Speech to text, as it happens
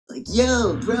Like,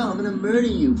 yo, bro, I'm gonna murder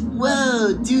you.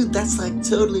 Whoa, dude, that's like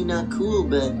totally not cool,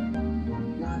 but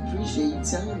I appreciate you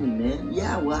telling me, man.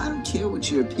 Yeah, well, I don't care what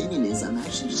your opinion is. I'm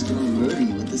actually just gonna murder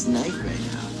you with this knife right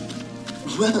now.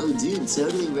 Whoa, dude,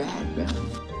 totally rad, bro.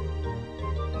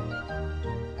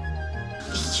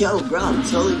 Yo, bro, I'm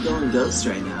totally going ghost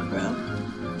right now, bro.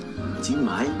 Do you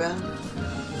mind, bro?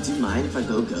 Do you mind if I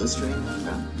go ghost right now,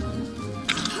 bro?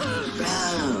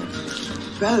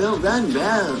 Bro, don't run,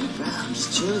 bro. Bro, I'm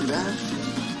just chilling, bro.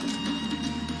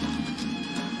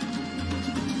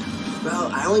 Bro,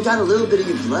 I only got a little bit of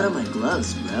your blood on my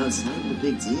gloves, bro. It's not even a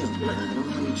big deal, bro. I don't know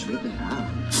why you're tripping out.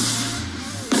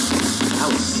 That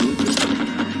was super good, bro.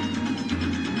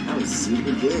 That was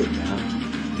super good, bro.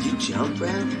 Did you jump,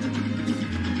 bro?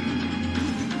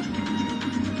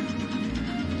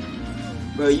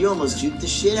 Bro, you almost juked the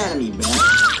shit out of me, bro.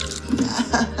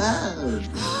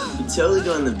 You're totally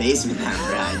going to the basement now,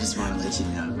 bro. I just want to let you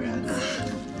know, bro.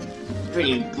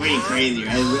 Pretty crazy,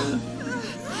 right, bro?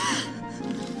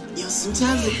 Yo,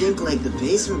 sometimes I think, like, the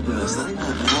basement, bro, it's not even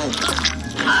that bad.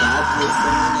 Bad place to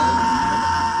hang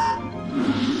out.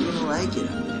 You're gonna like it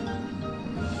up there.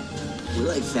 We're,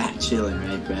 like, fat chilling,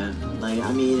 right, bro? Like,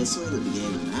 I mean, it's only the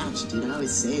beginning of the match, dude. I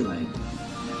always say, like,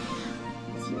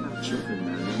 if you're not tripping,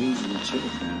 bro, that means you're not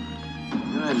tripping, bro. You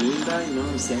know what I mean, bro? You know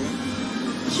what I'm saying?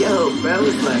 Yo, bro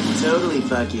was like totally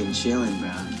fucking chilling, bro.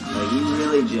 Like, he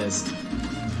really just...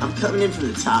 I'm coming in from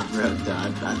the top rope,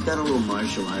 dog. I've done a little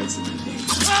martial arts in the day.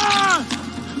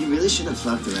 You really shouldn't have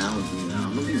fucked around with me, though.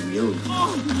 I'm gonna be real with you.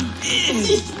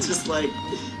 just like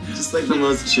the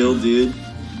most chill dude.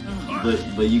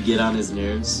 But you get on his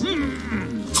nerves.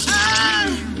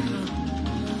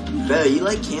 Bro, you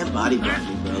like can't bodyguard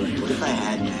me, bro. Like, what if I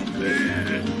had that grip,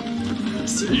 bro?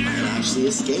 Dude, I might actually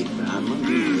escape, bro. I'm gonna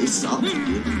be really salty,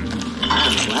 dude.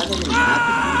 I'm glad that didn't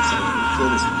happen, dude. So I can kill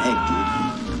this egg, dude.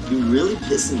 You're really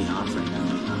pissing me off right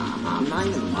now. I'm not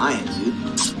even lying, dude.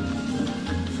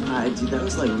 Alright, dude, that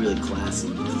was like really classy.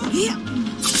 You're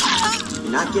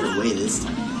not getting away this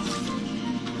time.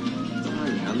 Don't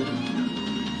worry, I'll let him.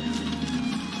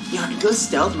 Yo, I could go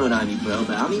stealth mode on you, bro,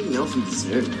 but I don't even know if you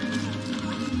deserve it.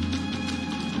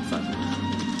 Fuck it.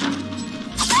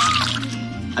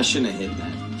 I shouldn't have hit that.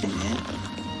 Man.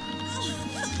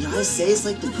 You know, I say it's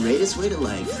like the greatest way to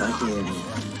like fucking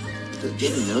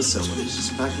get to know someone is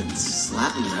just fucking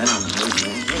slap them right on the nose,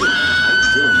 man. Hey, man, how you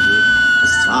doing, dude?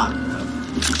 Let's talk, bro.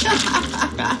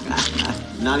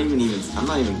 I'm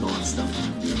not even going stuff,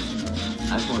 dude.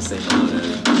 I just want to say hello to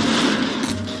everyone.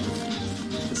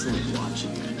 This one's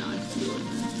watching right now, I feel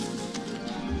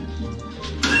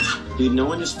it. Dude, no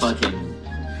one just fucking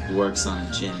works on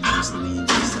a gym and just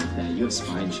leaves just like that. You have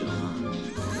spine chill,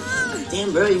 huh?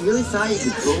 Damn, bro, you really thought you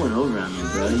could pull one over on me,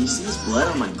 bro. You see this blood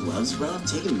on my gloves, bro? I've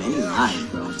taken many lives,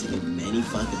 bro. I've taken many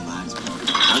fucking lives, bro.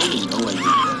 I don't even know what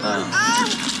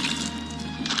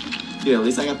you... Dude, at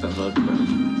least I got the hook, bro.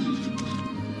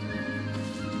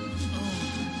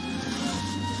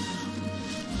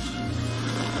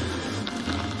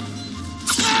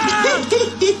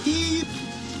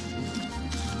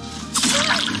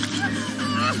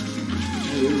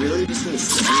 You're really just gonna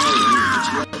stand there and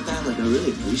hit you like that? Like, I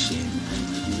really appreciate it,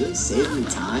 man. Like, you really saved me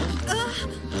time.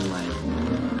 And, like,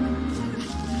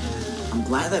 I'm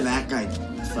glad that guy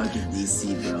fucking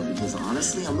DC, bro, because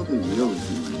honestly, I'm gonna be real with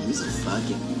you. Like, he's a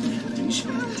fucking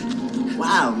douchebag, dude.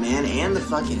 Wow, man, and the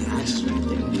fucking hatch is right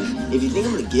there, dude. If you think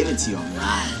I'm gonna give it to you, I'm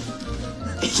not.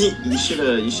 you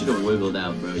should've wiggled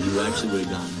out, bro. You actually would've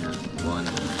gone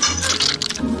there.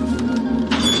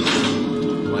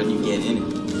 Why'd you get in it?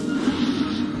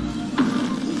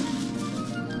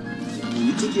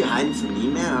 You think you're hiding from me,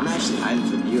 man? I'm actually hiding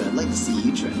from you. I'd like to see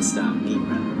you try to stop me,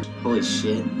 bro. Holy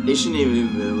shit. They shouldn't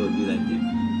even be able to do that, dude.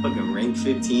 Fucking rank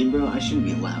 15, bro? I shouldn't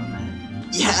be allowed, man.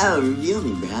 Yeah, reveal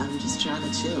me, bro. I'm just trying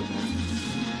to chill, bro.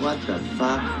 What the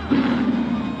fuck?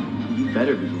 You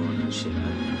better be blowing this shit up.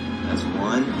 That's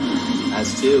one.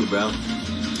 That's two, bro.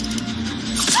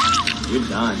 You're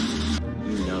done.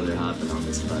 You know they're hopping on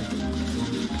this fucking...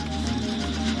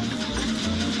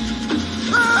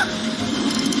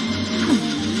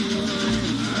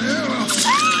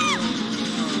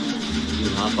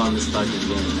 Hop on this fucking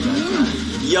game, bro.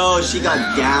 Yo, she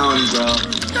got down, bro.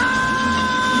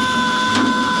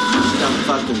 She got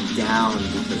fucking down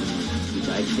because dude,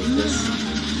 I kicked this.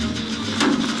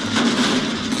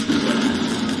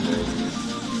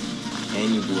 And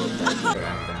you blew up that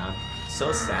background.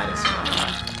 So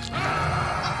satisfying.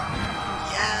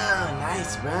 Yeah,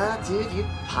 nice, bro. Dude, you're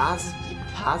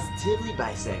positively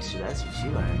bisexual. That's what you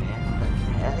are, man.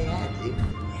 Hell yeah, dude.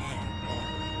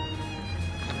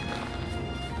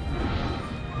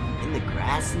 In the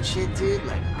grass and shit, dude.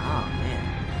 Like, oh man.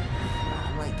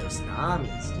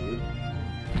 Tsunamis, dude.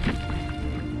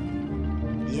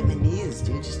 Vietnamese,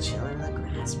 dude, just chilling in the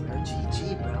grass, bro.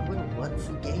 GG, bro. What a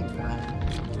wonderful game,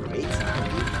 bro. Great time,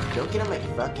 dude. Don't get on my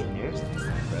fucking nerves next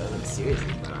time, bro. Like,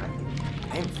 seriously, bro.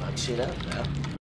 I am fuck shit up, bro.